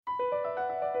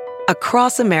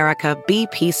Across America,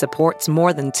 BP supports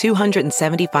more than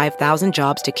 275,000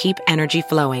 jobs to keep energy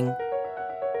flowing.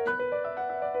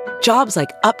 Jobs like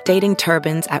updating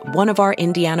turbines at one of our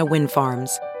Indiana wind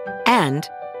farms and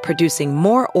producing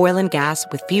more oil and gas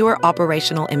with fewer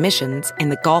operational emissions in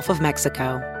the Gulf of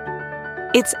Mexico.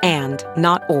 It's and,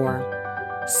 not or.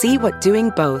 See what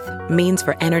doing both means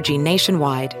for energy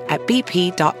nationwide at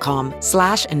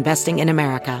bp.com/investing in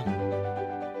America.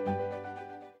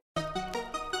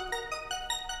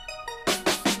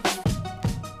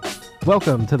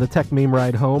 Welcome to the Tech Meme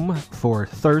Ride Home for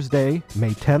Thursday,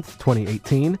 May 10th,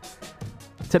 2018.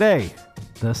 Today,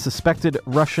 the suspected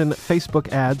Russian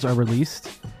Facebook ads are released.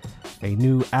 A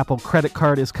new Apple credit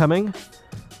card is coming.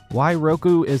 Why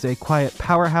Roku is a quiet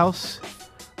powerhouse.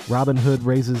 Robinhood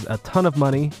raises a ton of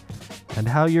money. And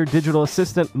how your digital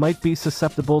assistant might be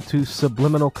susceptible to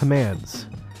subliminal commands.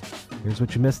 Here's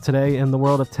what you missed today in the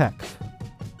world of tech.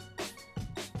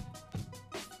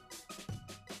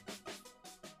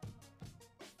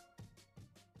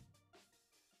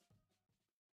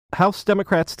 House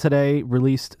Democrats today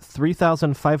released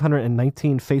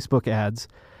 3,519 Facebook ads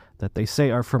that they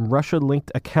say are from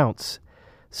Russia-linked accounts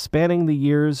spanning the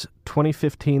years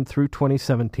 2015 through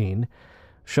 2017,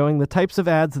 showing the types of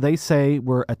ads they say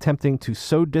were attempting to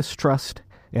sow distrust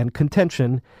and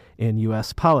contention in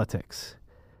U.S. politics.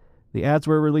 The ads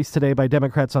were released today by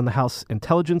Democrats on the House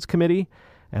Intelligence Committee,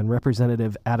 and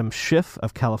Representative Adam Schiff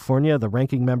of California, the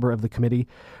ranking member of the committee,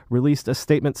 released a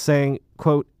statement saying,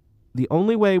 quote, "The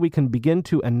only way we can begin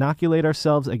to inoculate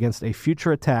ourselves against a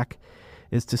future attack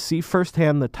is to see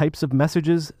firsthand the types of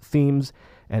messages, themes,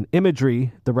 and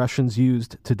imagery the Russians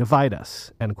used to divide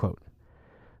us," end quote.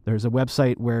 There's a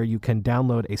website where you can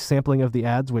download a sampling of the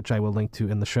ads, which I will link to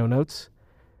in the show notes.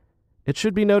 It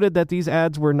should be noted that these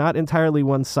ads were not entirely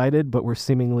one-sided, but were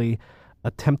seemingly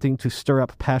attempting to stir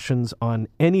up passions on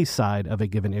any side of a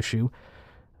given issue.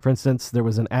 For instance, there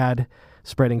was an ad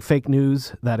spreading fake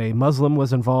news that a Muslim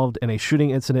was involved in a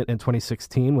shooting incident in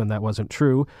 2016 when that wasn't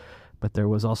true. But there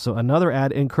was also another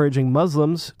ad encouraging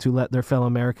Muslims to let their fellow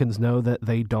Americans know that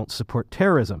they don't support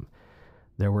terrorism.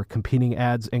 There were competing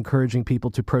ads encouraging people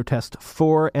to protest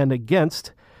for and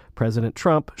against President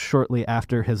Trump shortly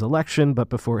after his election, but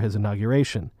before his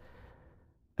inauguration.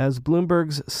 As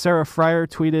Bloomberg's Sarah Frier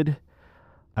tweeted,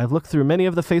 "I've looked through many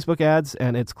of the Facebook ads,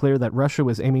 and it's clear that Russia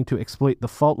was aiming to exploit the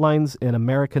fault lines in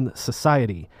American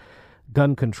society,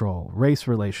 gun control, race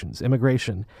relations,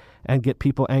 immigration, and get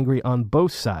people angry on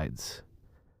both sides."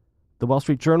 The Wall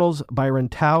Street Journal's Byron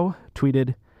Tao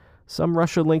tweeted, "Some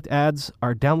Russia-linked ads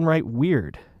are downright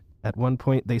weird. At one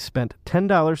point, they spent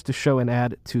 $10 to show an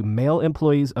ad to male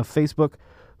employees of Facebook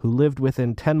who lived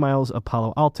within 10 miles of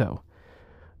Palo Alto.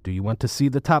 Do you want to see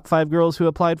the top 5 girls who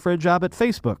applied for a job at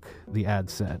Facebook?" the ad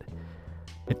said.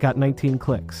 It got 19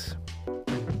 clicks.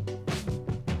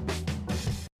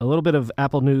 A little bit of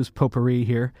Apple News potpourri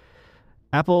here.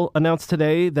 Apple announced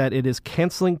today that it is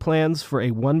canceling plans for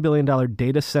a $1 billion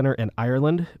data center in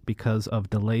Ireland because of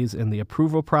delays in the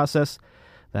approval process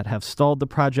that have stalled the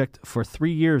project for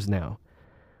 3 years now.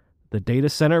 The data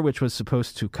center, which was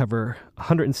supposed to cover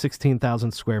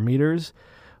 116,000 square meters,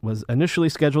 was initially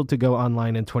scheduled to go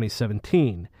online in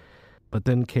 2017, but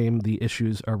then came the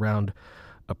issues around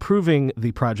approving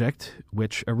the project,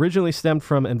 which originally stemmed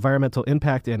from environmental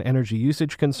impact and energy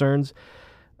usage concerns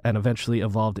and eventually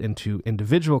evolved into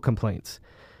individual complaints.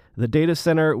 The data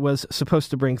center was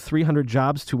supposed to bring 300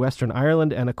 jobs to Western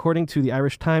Ireland, and according to the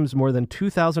Irish Times, more than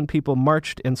 2,000 people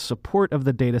marched in support of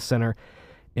the data center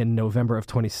in November of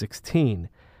 2016.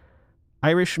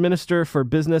 Irish Minister for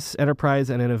Business, Enterprise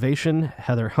and Innovation,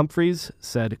 Heather Humphreys,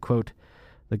 said, quote,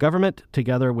 "The government,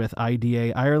 together with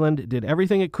IDA Ireland, did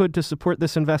everything it could to support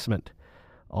this investment.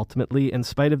 Ultimately, in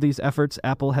spite of these efforts,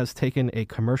 Apple has taken a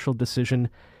commercial decision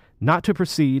not to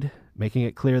proceed, making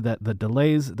it clear that the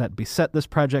delays that beset this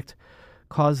project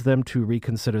caused them to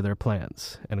reconsider their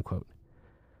plans," end quote.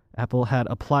 Apple had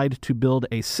applied to build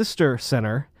a sister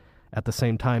center at the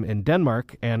same time in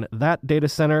Denmark, and that data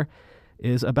center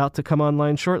is about to come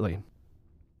online shortly.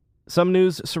 Some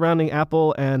news surrounding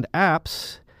Apple and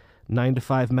apps.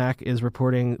 9to5Mac is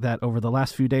reporting that over the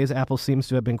last few days, Apple seems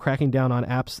to have been cracking down on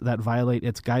apps that violate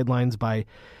its guidelines by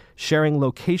sharing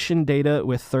location data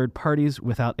with third parties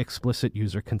without explicit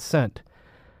user consent.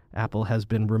 Apple has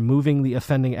been removing the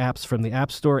offending apps from the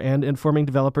App Store and informing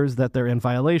developers that they're in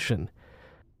violation.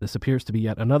 This appears to be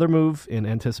yet another move in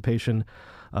anticipation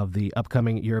of the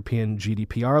upcoming European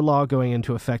GDPR law going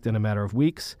into effect in a matter of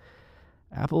weeks.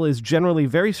 Apple is generally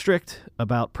very strict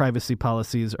about privacy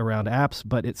policies around apps,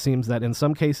 but it seems that in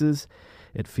some cases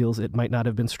it feels it might not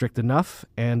have been strict enough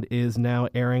and is now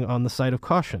erring on the side of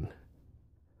caution.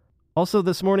 Also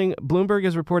this morning, Bloomberg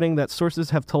is reporting that sources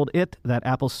have told it that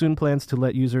Apple soon plans to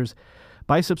let users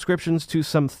buy subscriptions to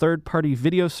some third-party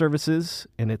video services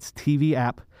in its TV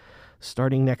app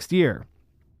starting next year.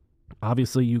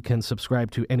 Obviously, you can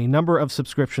subscribe to any number of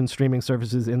subscription streaming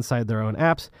services inside their own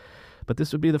apps, but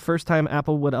this would be the first time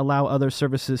Apple would allow other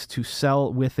services to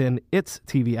sell within its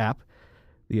TV app,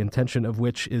 the intention of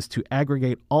which is to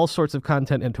aggregate all sorts of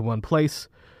content into one place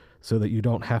so that you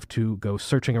don't have to go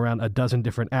searching around a dozen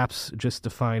different apps just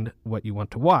to find what you want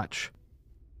to watch.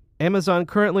 Amazon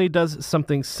currently does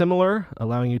something similar,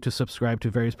 allowing you to subscribe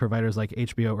to various providers like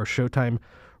HBO or Showtime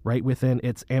right within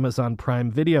its Amazon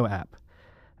Prime Video app.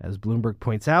 As Bloomberg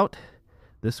points out,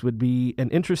 this would be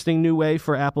an interesting new way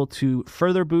for Apple to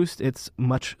further boost its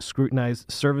much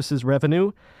scrutinized services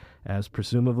revenue, as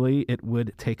presumably it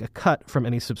would take a cut from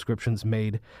any subscriptions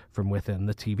made from within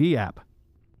the TV app.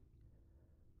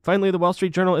 Finally, the Wall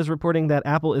Street Journal is reporting that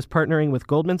Apple is partnering with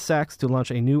Goldman Sachs to launch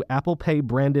a new Apple Pay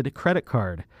branded credit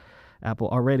card. Apple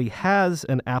already has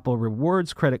an Apple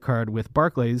Rewards credit card with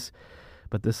Barclays,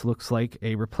 but this looks like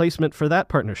a replacement for that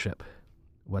partnership.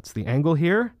 What's the angle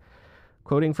here?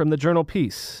 Quoting from the Journal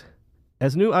piece,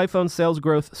 as new iPhone sales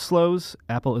growth slows,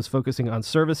 Apple is focusing on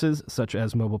services such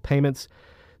as mobile payments,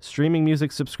 streaming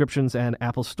music subscriptions, and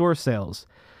Apple Store sales.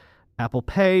 Apple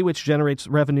Pay, which generates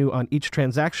revenue on each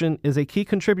transaction, is a key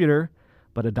contributor,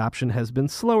 but adoption has been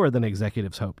slower than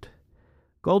executives hoped.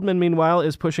 Goldman, meanwhile,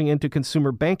 is pushing into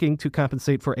consumer banking to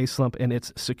compensate for a slump in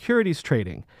its securities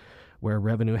trading, where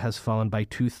revenue has fallen by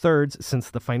 2/3 since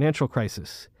the financial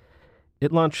crisis.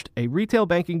 It launched a retail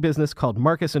banking business called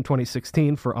Marcus in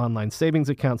 2016 for online savings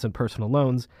accounts and personal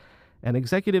loans, and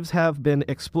executives have been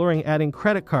exploring adding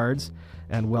credit cards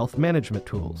and wealth management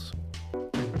tools.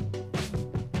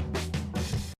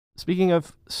 Speaking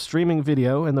of streaming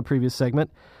video in the previous segment,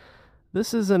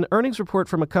 this is an earnings report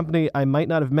from a company I might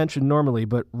not have mentioned normally,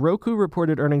 but Roku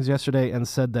reported earnings yesterday and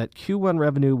said that Q1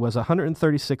 revenue was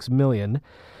 $136 million,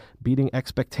 beating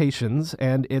expectations,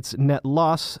 and its net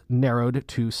loss narrowed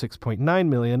to $6.9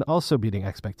 million, also beating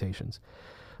expectations.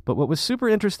 But what was super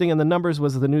interesting in the numbers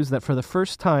was the news that for the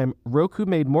first time, Roku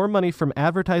made more money from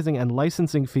advertising and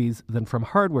licensing fees than from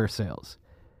hardware sales.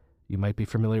 You might be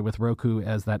familiar with Roku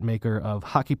as that maker of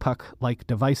hockey puck-like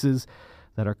devices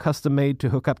that are custom-made to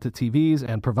hook up to TVs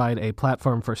and provide a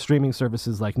platform for streaming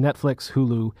services like Netflix,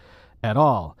 Hulu, et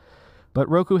al. But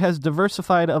Roku has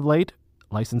diversified of late,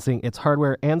 licensing its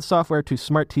hardware and software to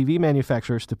smart TV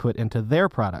manufacturers to put into their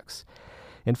products.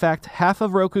 In fact, half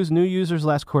of Roku's new users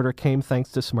last quarter came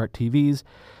thanks to smart TVs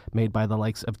made by the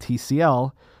likes of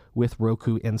TCL with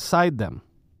Roku inside them.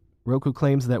 Roku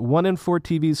claims that 1 in 4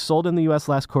 TVs sold in the U.S.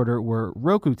 last quarter were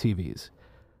Roku TVs.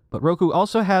 But Roku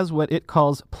also has what it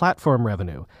calls platform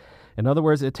revenue. In other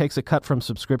words, it takes a cut from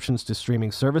subscriptions to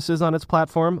streaming services on its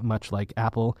platform, much like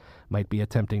Apple might be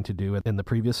attempting to do in the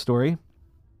previous story.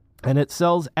 And it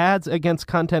sells ads against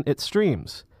content it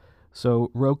streams.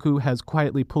 So Roku has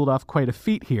quietly pulled off quite a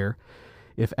feat here,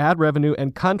 if ad revenue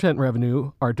and content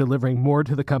revenue are delivering more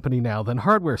to the company now than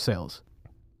hardware sales.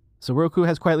 So Roku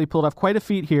has quietly pulled off quite a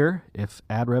feat here, if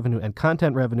ad revenue and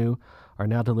content revenue are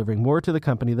now delivering more to the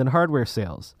company than hardware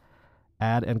sales.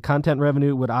 Ad and content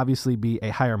revenue would obviously be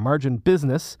a higher margin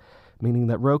business, meaning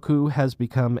that Roku has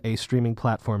become a streaming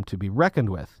platform to be reckoned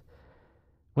with.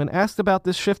 When asked about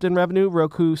this shift in revenue,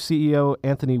 Roku CEO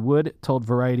Anthony Wood told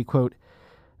Variety, quote,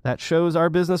 "That shows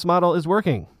our business model is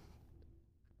working."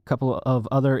 A couple of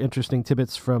other interesting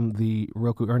tidbits from the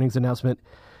Roku earnings announcement.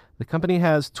 The company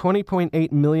has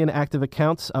 20.8 million active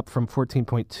accounts, up from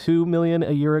 14.2 million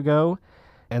a year ago,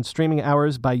 and streaming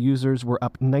hours by users were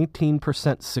up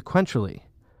 19% sequentially.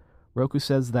 Roku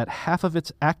says that half of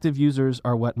its active users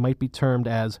are what might be termed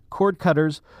as cord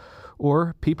cutters,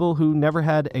 or people who never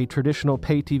had a traditional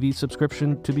pay TV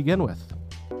subscription to begin with.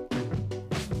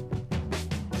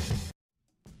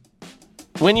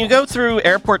 When you go through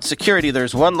airport security,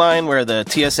 there's one line where the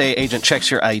TSA agent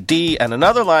checks your ID and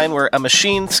another line where a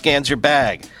machine scans your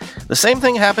bag. The same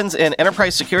thing happens in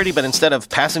enterprise security, but instead of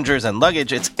passengers and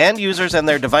luggage, it's end users and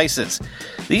their devices.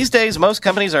 These days, most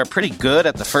companies are pretty good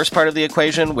at the first part of the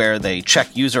equation where they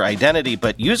check user identity,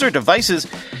 but user devices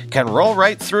can roll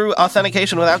right through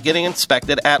authentication without getting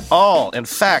inspected at all. In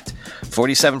fact,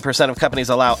 47% of companies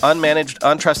allow unmanaged,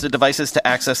 untrusted devices to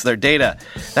access their data.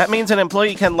 That means an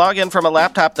employee can log in from a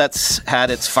laptop that's had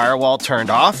its firewall turned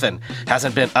off and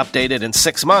hasn't been updated in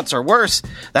 6 months, or worse,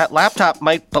 that laptop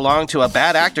might belong to a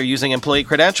bad actor using employee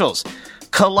credentials.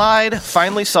 Kolide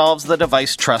finally solves the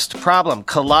device trust problem.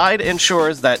 Kolide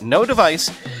ensures that no device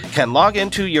can log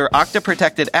into your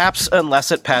Okta-protected apps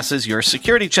unless it passes your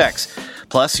security checks.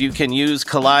 Plus, you can use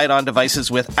Collide on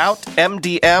devices without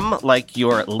MDM, like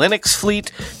your Linux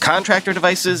fleet, contractor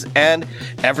devices, and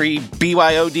every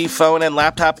BYOD phone and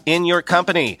laptop in your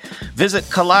company. Visit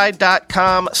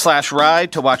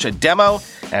collide.com/ride to watch a demo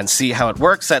and see how it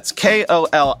works. That's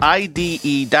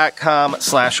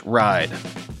KOLIDE.com/ride.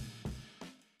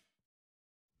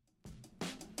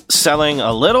 Selling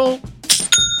a little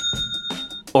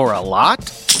or a lot?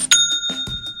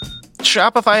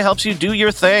 Shopify helps you do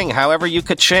your thing, however you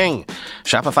ka-ching.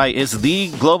 Shopify is the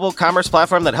global commerce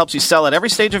platform that helps you sell at every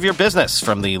stage of your business,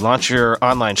 from the launch your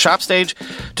online shop stage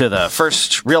to the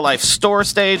first real-life store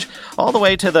stage, all the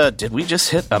way to the did we just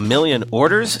hit 1 million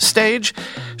orders stage?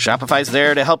 Shopify's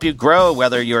there to help you grow,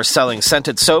 whether you're selling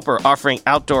scented soap or offering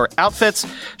outdoor outfits.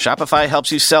 Shopify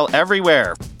helps you sell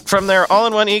everywhere. From their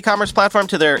all-in-one e-commerce platform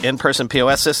to their in-person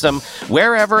POS system,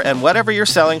 wherever and whatever you're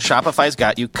selling, Shopify's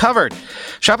got you covered.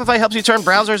 Shopify helps you turn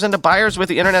browsers into buyers with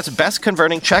the internet's best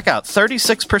converting checkout,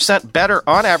 36% better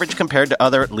on average compared to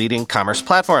other leading commerce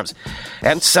platforms.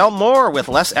 And sell more with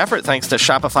less effort thanks to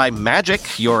Shopify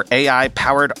Magic, your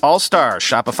AI-powered all-star.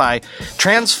 Shopify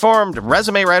transformed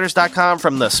ResumeWriters.com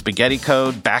from the spaghetti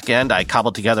code backend I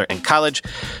cobbled together in college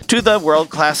to the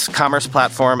world-class commerce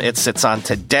platform it sits on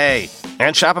today.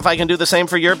 And Shopify can do the same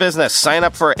for your business. Sign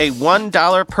up for a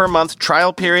 $1 per month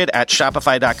trial period at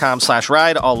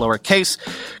shopify.com/ride, all lowercase.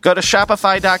 Go to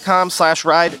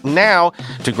shopify.com/ride now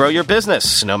to grow your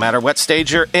business, no matter what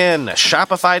stage you're in.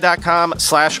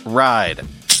 Shopify.com/ride.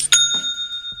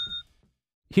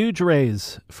 Huge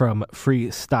raise from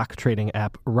free stock trading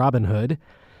app Robinhood.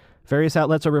 Various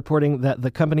outlets are reporting that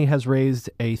the company has raised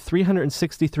a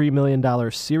 $363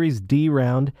 million Series D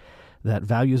round that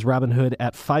values Robinhood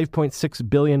at $5.6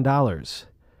 billion.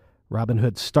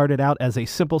 Robinhood started out as a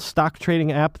simple stock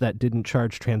trading app that didn't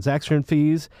charge transaction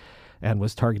fees and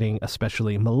was targeting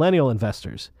especially millennial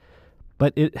investors.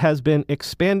 But it has been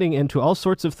expanding into all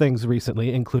sorts of things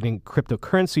recently, including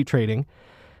cryptocurrency trading.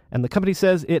 And the company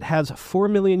says it has 4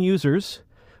 million users,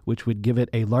 which would give it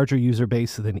a larger user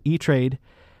base than E-Trade.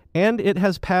 And it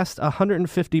has passed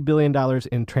 $150 billion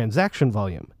in transaction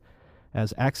volume.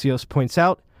 As Axios points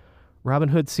out,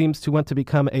 Robinhood seems to want to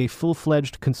become a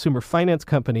full-fledged consumer finance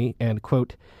company and,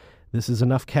 quote, this is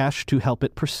enough cash to help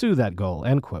it pursue that goal,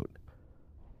 end quote.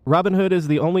 Robinhood is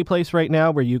the only place right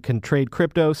now where you can trade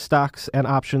crypto, stocks, and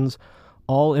options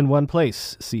all in one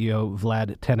place, CEO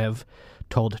Vlad Tenev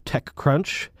told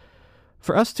TechCrunch.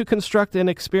 For us to construct an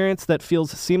experience that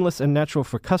feels seamless and natural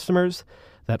for customers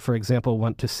that, for example,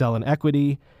 want to sell an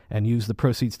equity and use the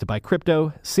proceeds to buy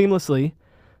crypto seamlessly,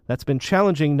 that's been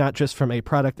challenging not just from a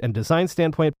product and design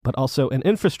standpoint, but also an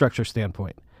infrastructure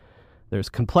standpoint. There's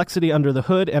complexity under the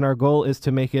hood, and our goal is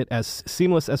to make it as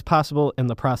seamless as possible in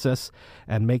the process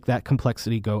and make that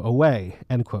complexity go away,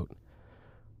 end quote.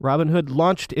 Robinhood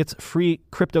launched its free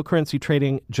cryptocurrency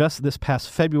trading just this past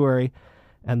February,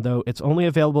 and though it's only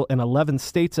available in 11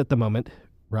 states at the moment,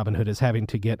 Robinhood is having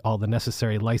to get all the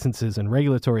necessary licenses and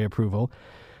regulatory approval.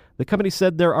 The company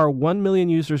said there are 1 million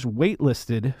users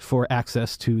waitlisted for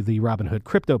access to the Robinhood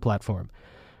crypto platform.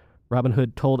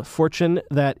 Robinhood told Fortune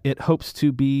that it hopes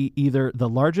to be either the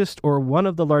largest or one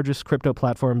of the largest crypto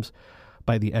platforms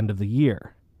by the end of the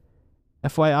year.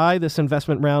 FYI, this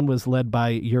investment round was led by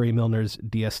Yuri Milner's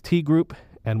DST Group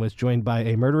and was joined by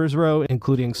a murderer's row,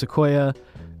 including Sequoia,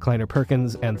 Kleiner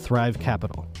Perkins, and Thrive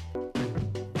Capital.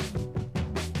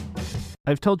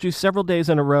 I've told you several days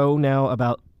in a row now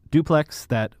about Duplex,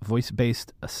 that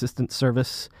voice-based assistant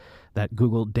service that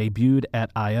Google debuted at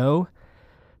I.O.,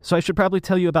 so I should probably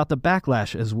tell you about the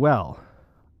backlash as well.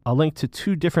 I'll link to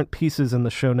 2 different pieces in the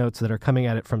show notes that are coming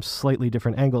at it from slightly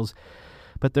different angles,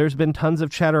 but there's been tons of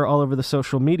chatter all over the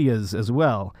social medias as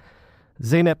well.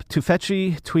 Zeynep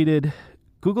Tufekci tweeted,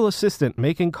 Google Assistant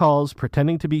making calls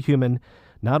pretending to be human,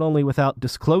 not only without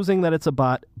disclosing that it's a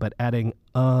bot, but adding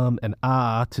and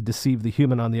ah to deceive the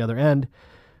human on the other end,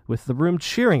 with the room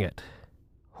cheering it.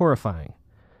 Horrifying.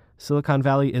 Silicon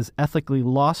Valley is ethically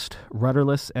lost,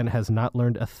 rudderless, and has not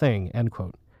learned a thing, end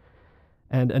quote.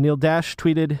 And Anil Dash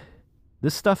tweeted,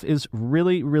 this stuff is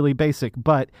really, really basic,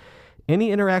 but any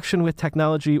interaction with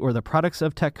technology or the products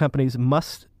of tech companies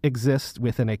must exist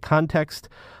within a context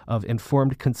of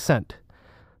informed consent.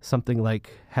 Something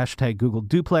like #Google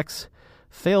Duplex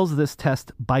fails this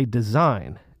test by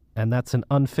design, and that's an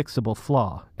unfixable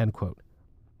flaw, end quote.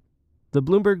 The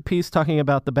Bloomberg piece talking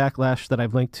about the backlash that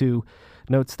I've linked to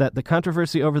notes that the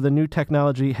controversy over the new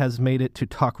technology has made it to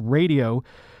talk radio,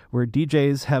 where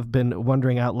DJs have been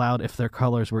wondering out loud if their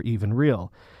callers were even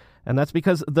real. And that's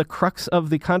because the crux of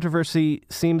the controversy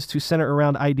seems to center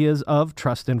around ideas of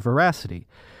trust and veracity.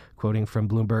 Quoting from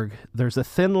Bloomberg, "There's a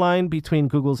thin line between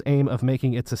Google's aim of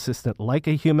making its assistant like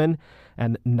a human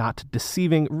and not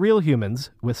deceiving real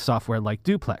humans with software like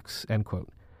Duplex," end quote.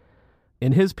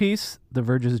 In his piece, The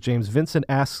Verge's James Vincent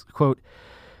asks, quote,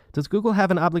 "Does Google have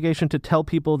an obligation to tell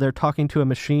people they're talking to a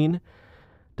machine?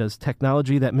 Does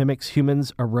technology that mimics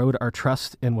humans erode our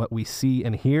trust in what we see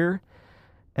and hear?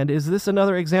 And is this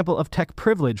another example of tech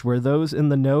privilege where those in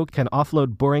the know can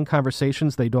offload boring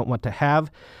conversations they don't want to have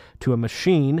to a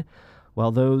machine,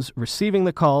 while those receiving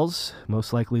the calls,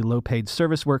 most likely low-paid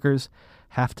service workers,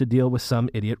 have to deal with some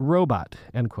idiot robot,"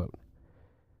 end quote.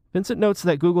 Vincent notes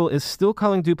that Google is still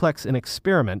calling Duplex an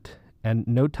experiment, and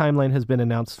no timeline has been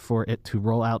announced for it to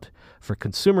roll out for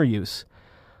consumer use.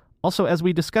 Also, as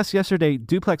we discussed yesterday,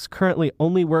 Duplex currently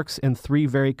only works in 3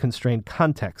 very constrained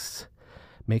contexts: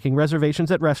 making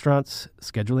reservations at restaurants,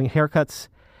 scheduling haircuts,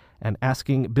 and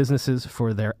asking businesses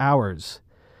for their hours.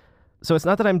 So it's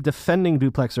not that I'm defending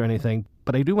Duplex or anything,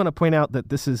 but I do want to point out that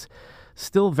this is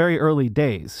still very early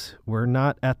days. We're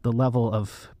not at the level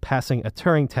of passing a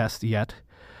Turing test yet,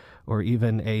 or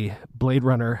even a Blade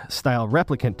Runner-style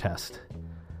replicant test.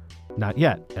 Not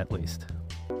yet, at least.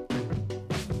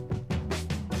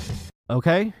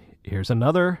 Okay, here's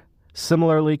another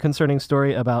similarly concerning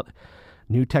story about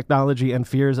new technology and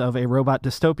fears of a robot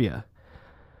dystopia.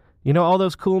 You know all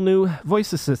those cool new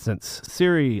voice assistants,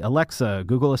 Siri, Alexa,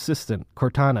 Google Assistant,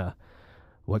 Cortana.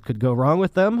 What could go wrong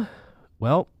with them?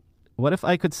 Well, what if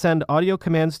I could send audio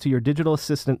commands to your digital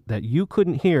assistant that you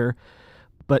couldn't hear,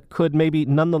 but could maybe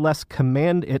nonetheless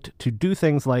command it to do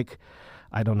things like,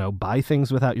 I don't know, buy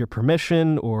things without your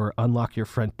permission or unlock your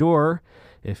front door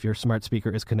if your smart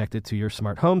speaker is connected to your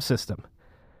smart home system?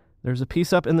 There's a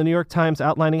piece up in the New York Times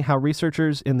outlining how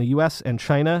researchers in the U.S. and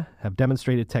China have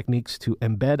demonstrated techniques to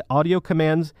embed audio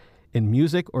commands in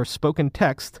music or spoken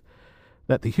text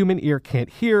that the human ear can't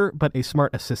hear, but a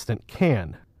smart assistant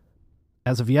can.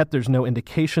 As of yet, there's no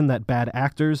indication that bad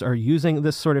actors are using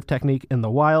this sort of technique in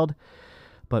the wild,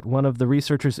 but one of the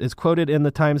researchers is quoted in the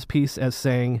Times piece as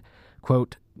saying,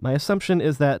 quote, "My assumption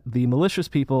is that the malicious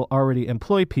people already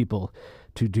employ people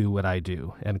to do what I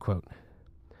do," end quote.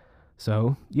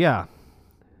 So, yeah,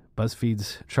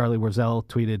 BuzzFeed's Charlie Warzel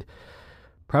tweeted,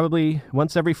 "Probably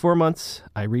once every 4 months,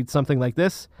 I read something like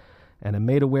this and am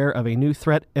made aware of a new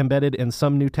threat embedded in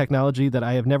some new technology that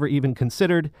I have never even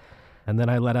considered, and then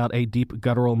I let out a deep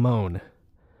guttural moan.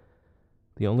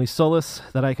 The only solace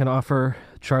that I can offer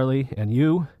Charlie and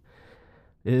you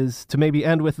is to maybe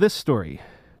end with this story.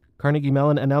 Carnegie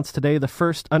Mellon announced today the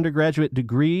first undergraduate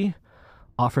degree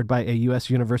offered by a U.S.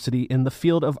 university in the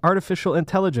field of artificial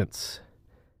intelligence.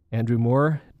 Andrew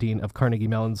Moore, dean of Carnegie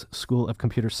Mellon's School of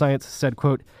Computer Science, said,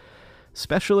 quote,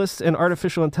 "Specialists in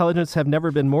artificial intelligence have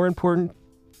never been more important,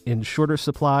 in shorter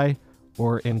supply,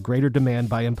 or in greater demand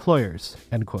by employers,"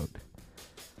 end quote.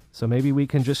 So maybe we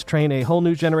can just train a whole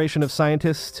new generation of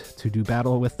scientists to do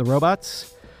battle with the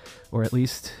robots, or at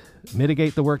least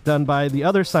mitigate the work done by the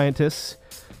other scientists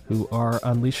who are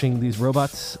unleashing these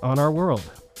robots on our world.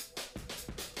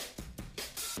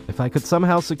 If I could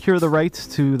somehow secure the rights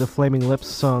to the Flaming Lips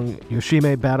song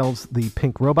Yoshime Battles the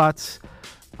Pink Robots,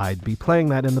 I'd be playing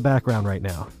that in the background right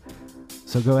now.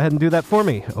 So go ahead and do that for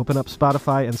me. Open up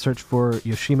Spotify and search for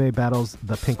Yoshime Battles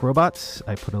the Pink Robots.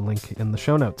 I put a link in the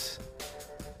show notes.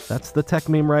 That's the Tech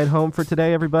Meme Ride Home for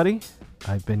today, everybody.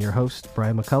 I've been your host,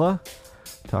 Brian McCullough.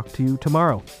 Talk to you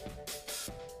tomorrow.